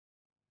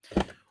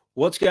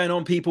What's going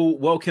on, people?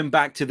 Welcome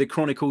back to the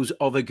Chronicles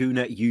of a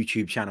Gooner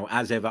YouTube channel.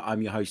 As ever,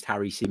 I'm your host,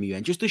 Harry Symeou,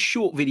 and just a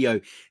short video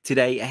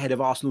today ahead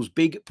of Arsenal's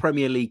big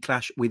Premier League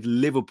clash with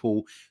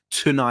Liverpool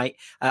tonight.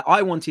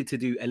 I wanted to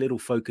do a little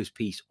focus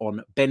piece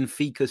on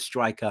Benfica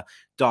striker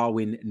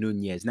Darwin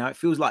Nunez. Now, it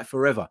feels like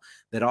forever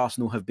that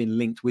Arsenal have been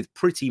linked with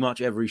pretty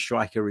much every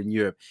striker in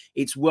Europe.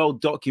 It's well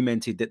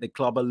documented that the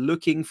club are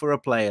looking for a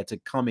player to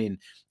come in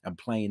and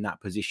play in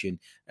that position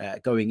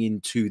going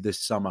into the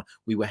summer.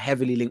 We were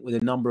heavily linked with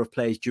a number of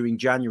players during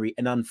January,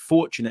 and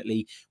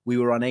unfortunately, we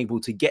were unable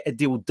to get a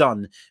deal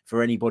done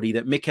for anybody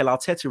that Mikel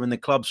Arteta and the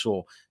club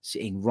saw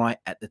sitting right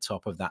at the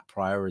top of that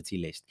priority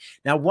list.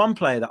 Now, one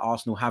player that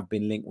Arsenal have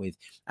been linked with,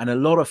 and a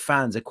lot of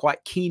fans are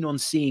quite keen on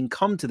seeing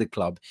come to the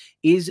club,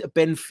 is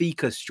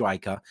Benfica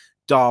striker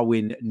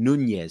Darwin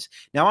Nunez.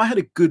 Now, I had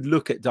a good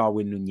look at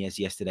Darwin Nunez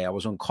yesterday. I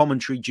was on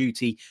commentary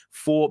duty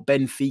for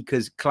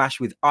Benfica's clash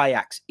with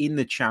Ajax in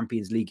the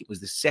Champions League. It was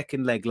the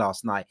second leg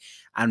last night,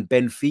 and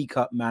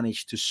Benfica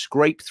managed to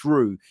scrape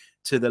through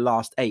to the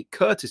last 8,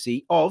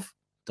 courtesy of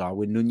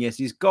Darwin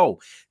Nunez's goal.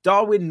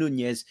 Darwin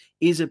Nunez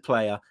is a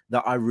player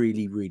that I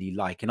really, really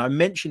like. And I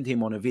mentioned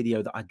him on a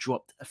video that I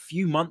dropped a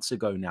few months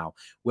ago now,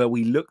 where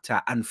we looked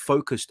at and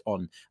focused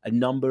on a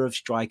number of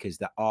strikers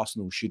that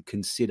Arsenal should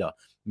consider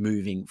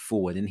moving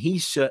forward. And he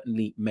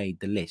certainly made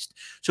the list.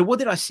 So what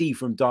did I see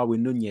from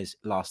Darwin Nunez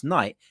last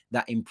night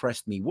that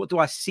impressed me? What do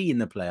I see in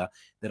the player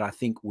that I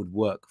think would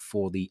work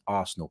for the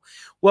Arsenal?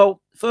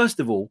 Well, first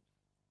of all,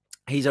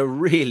 he's a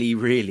really,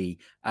 really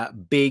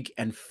big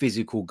and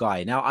physical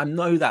guy. Now, I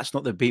know that's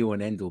not the be-all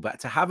and end-all, but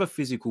to have a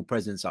physical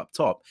presence up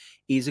top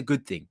is a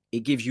good thing. It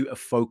gives you a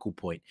focal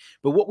point.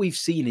 But what we've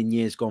seen in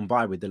years gone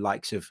by with the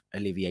likes of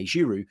Olivier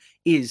Giroud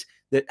is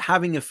that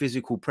having a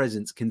physical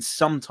presence can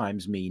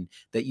sometimes mean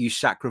that you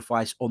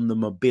sacrifice on the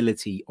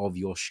mobility of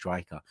your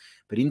striker.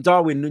 But in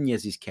Darwin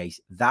Nunez's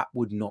case, that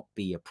would not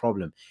be a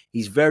problem.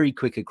 He's very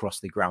quick across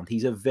the ground.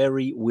 He's a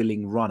very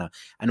willing runner.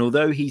 And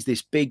although he's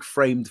this big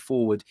framed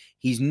forward,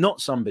 he's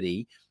not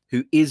somebody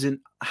who isn't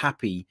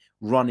happy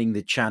running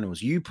the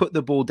channels. You put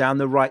the ball down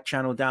the right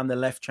channel, down the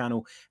left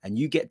channel, and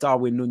you get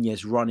Darwin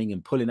Nunez running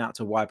and pulling out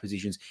to wide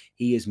positions,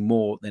 he is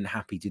more than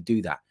happy to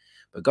do that.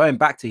 But going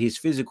back to his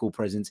physical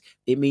presence,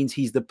 it means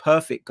he's the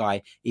perfect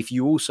guy if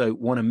you also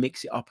want to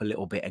mix it up a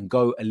little bit and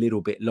go a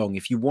little bit long.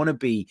 If you want to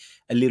be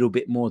a little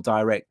bit more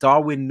direct,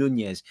 Darwin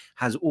Nunez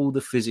has all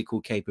the physical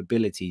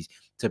capabilities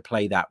to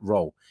play that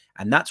role.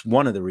 And that's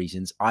one of the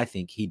reasons I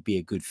think he'd be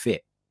a good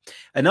fit.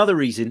 Another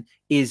reason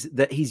is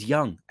that he's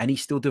young and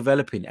he's still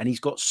developing and he's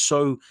got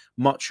so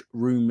much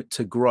room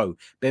to grow.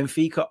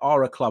 Benfica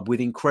are a club with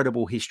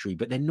incredible history,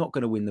 but they're not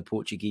going to win the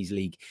Portuguese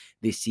league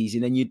this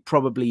season. And you'd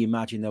probably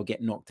imagine they'll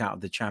get knocked out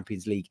of the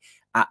Champions League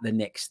at the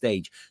next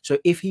stage. So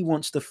if he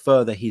wants to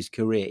further his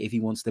career, if he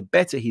wants to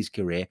better his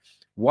career,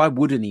 why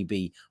wouldn't he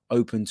be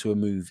open to a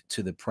move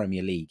to the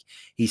Premier League?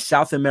 He's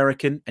South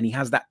American and he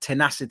has that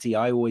tenacity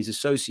I always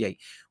associate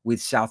with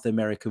South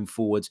American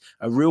forwards,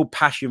 a real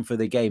passion for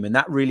the game. And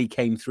that really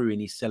came through in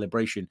his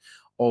celebration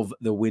of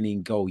the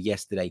winning goal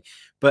yesterday.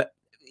 But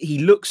he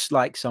looks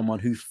like someone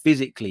who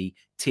physically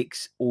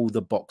ticks all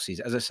the boxes.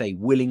 As I say,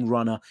 willing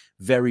runner,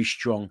 very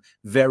strong,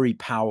 very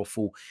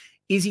powerful.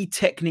 Is he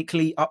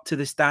technically up to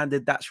the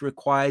standard that's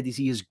required? Is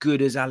he as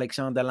good as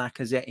Alexander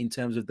Lacazette in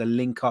terms of the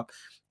link up,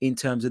 in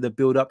terms of the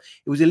build up?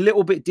 It was a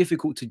little bit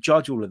difficult to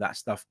judge all of that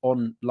stuff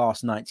on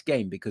last night's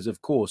game because,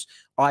 of course,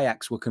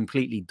 Ajax were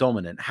completely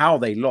dominant. How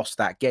they lost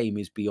that game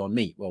is beyond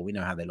me. Well, we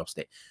know how they lost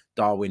it.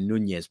 Darwin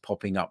Nunez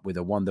popping up with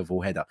a wonderful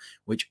header,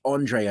 which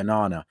Andre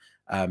Onana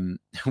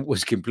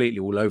was completely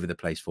all over the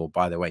place for,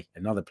 by the way,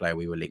 another player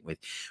we were linked with.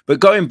 But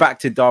going back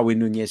to Darwin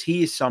Nunez,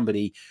 he is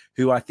somebody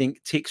who I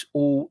think ticks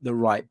all the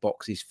right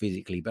boxes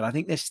physically, but I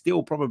think there's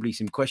still probably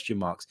some question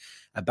marks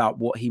about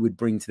what he would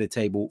bring to the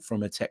table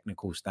from a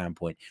technical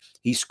standpoint.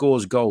 He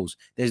scores goals.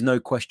 There's no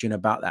question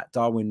about that.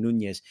 Darwin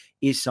Nunez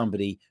is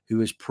somebody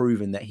who has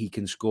proven that he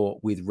can score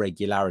with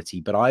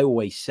regularity, but I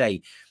always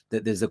say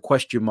that there's a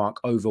question mark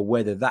over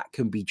whether that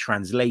can be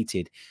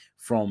translated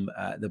from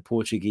the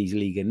Portuguese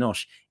Liga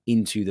NOS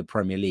into the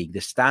Premier League.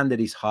 The standard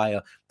is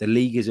higher, the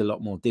league is a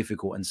lot more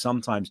difficult, and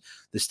sometimes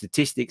the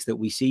statistics that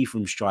we see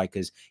from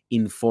strikers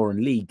in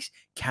foreign leagues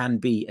can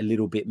be a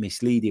little bit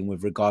misleading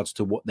with regards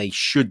to what they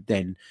should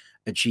then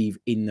achieve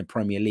in the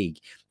Premier League.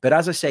 But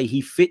as I say,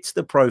 he fits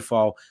the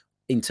profile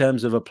in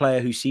terms of a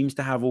player who seems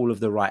to have all of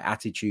the right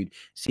attitude,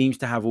 seems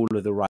to have all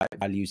of the right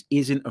values,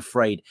 isn't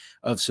afraid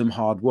of some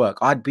hard work.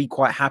 I'd be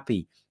quite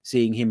happy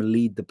seeing him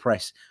lead the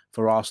press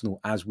for Arsenal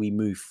as we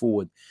move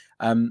forward.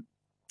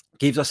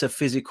 Gives us a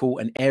physical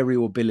and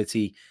aerial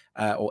ability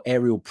or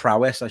aerial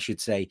prowess, I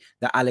should say,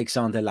 that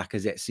Alexander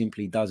Lacazette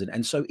simply doesn't.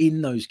 And so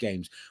in those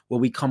games where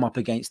we come up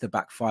against the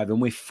back five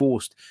and we're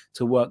forced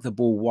to work the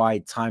ball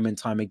wide time and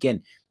time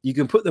again, you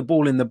can put the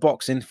ball in the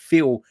box and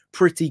feel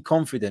pretty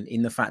confident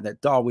in the fact that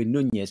Darwin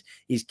Nunez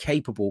is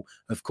capable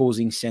of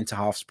causing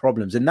centre-halves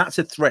problems. And that's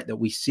a threat that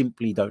we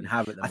simply don't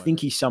have at the moment. I think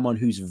he's someone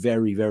who's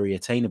very, very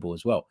attainable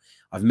as well.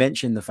 I've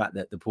mentioned the fact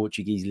that the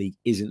Portuguese league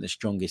isn't the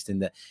strongest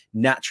and that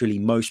naturally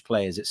most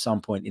players at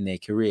some point in their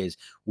careers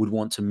would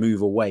want to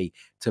move away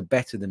to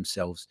better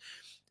themselves.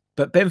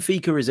 But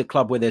Benfica is a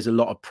club where there's a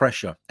lot of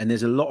pressure and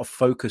there's a lot of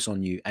focus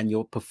on you, and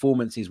your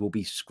performances will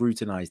be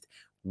scrutinized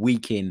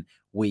week in,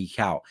 week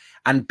out.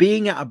 And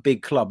being at a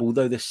big club,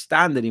 although the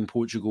standard in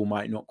Portugal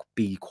might not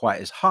be quite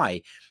as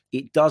high,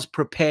 it does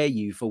prepare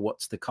you for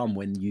what's to come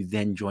when you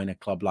then join a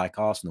club like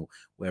Arsenal,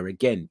 where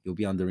again, you'll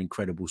be under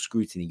incredible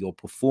scrutiny. Your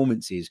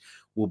performances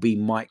will be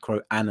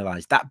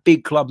micro-analysed. That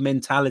big club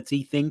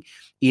mentality thing,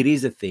 it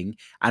is a thing.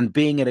 And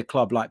being at a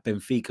club like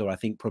Benfica, I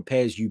think,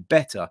 prepares you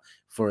better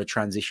for a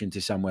transition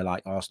to somewhere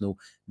like Arsenal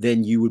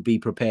than you would be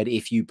prepared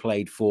if you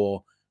played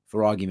for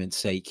argument's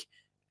sake,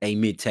 a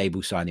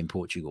mid-table side in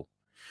Portugal.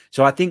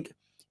 So I think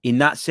in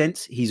that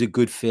sense, he's a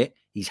good fit.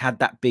 He's had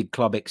that big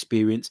club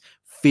experience.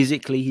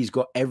 Physically, he's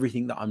got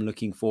everything that I'm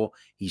looking for.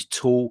 He's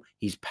tall,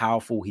 he's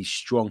powerful, he's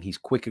strong, he's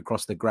quick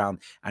across the ground,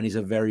 and he's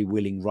a very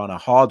willing runner.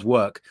 Hard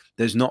work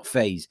does not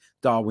faze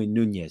Darwin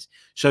Nunez.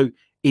 So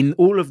in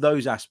all of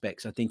those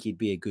aspects, I think he'd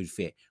be a good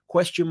fit.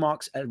 Question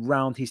marks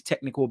around his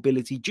technical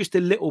ability, just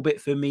a little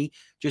bit for me,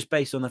 just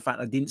based on the fact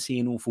I didn't see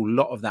an awful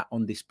lot of that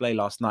on display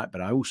last night,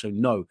 but I also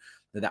know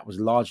that that was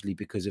largely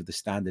because of the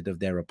standard of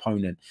their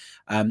opponent.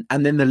 And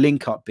then the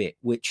link-up bit,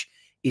 which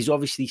is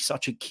obviously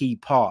such a key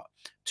part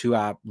to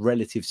our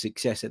relative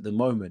success at the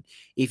moment.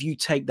 If you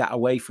take that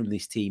away from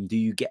this team, do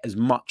you get as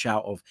much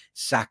out of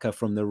Saka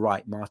from the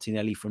right,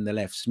 Martinelli from the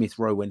left, Smith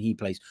Rowe when he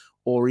plays,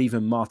 or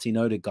even Martin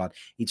Odegaard?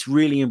 It's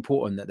really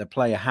important that the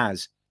player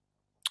has,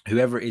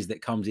 whoever it is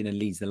that comes in and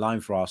leads the line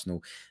for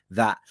Arsenal,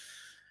 that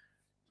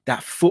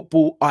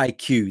football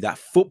IQ, that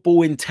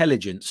football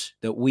intelligence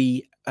that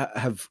we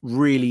have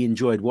really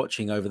enjoyed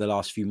watching over the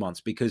last few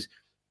months, because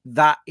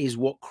that is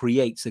what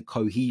creates a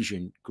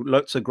cohesion.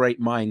 Lots of great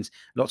minds,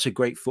 lots of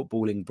great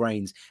footballing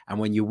brains. And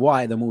when you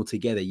wire them all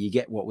together, you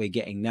get what we're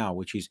getting now,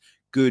 which is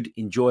good,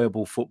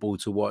 enjoyable football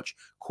to watch,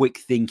 quick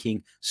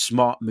thinking,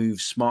 smart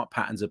moves, smart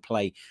patterns of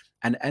play.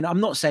 And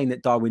I'm not saying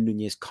that Darwin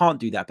Nunez can't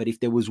do that, but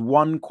if there was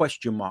one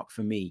question mark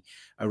for me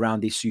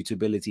around his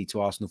suitability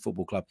to Arsenal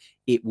Football Club,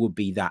 it would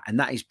be that. And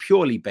that is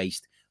purely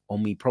based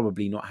on me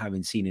probably not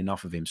having seen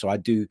enough of him. So I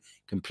do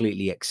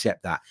completely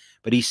accept that.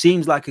 But he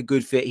seems like a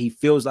good fit. He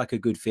feels like a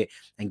good fit.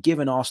 And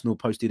given Arsenal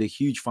posted a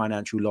huge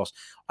financial loss,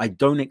 I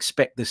don't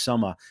expect the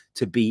summer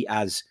to be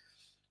as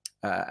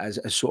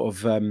a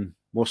sort of,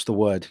 what's the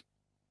word?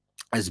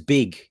 As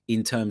big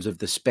in terms of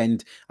the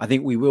spend. I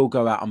think we will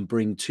go out and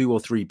bring 2 or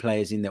 3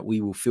 players in that we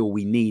will feel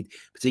we need,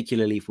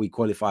 particularly if we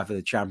qualify for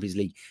the Champions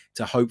League,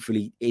 to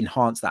hopefully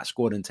enhance that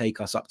squad and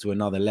take us up to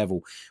another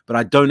level. But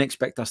I don't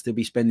expect us to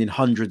be spending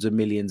hundreds of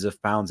millions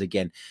of pounds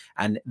again.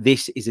 And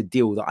this is a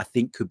deal that I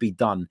think could be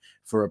done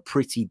for a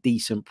pretty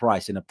decent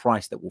price, and a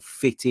price that will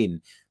fit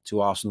in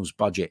to Arsenal's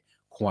budget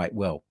quite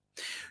well.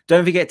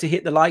 Don't forget to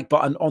hit the like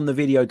button on the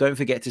video. Don't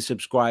forget to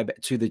subscribe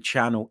to the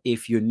channel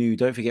if you're new.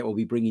 Don't forget we'll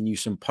be bringing you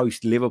some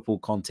post-Liverpool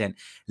content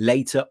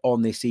later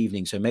on this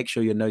evening. So make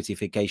sure your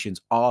notifications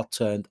are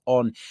turned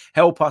on.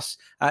 Help us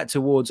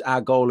towards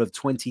our goal of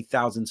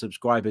 20,000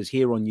 subscribers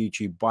here on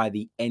YouTube by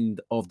the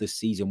end of the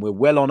season. We're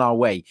well on our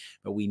way,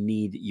 but we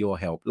need your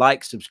help.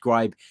 Like,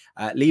 subscribe,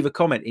 leave a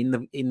comment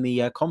in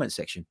the comment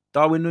section.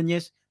 Darwin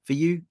Nunez, for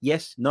you,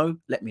 yes, no?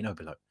 Let me know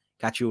below.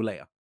 Catch you all later.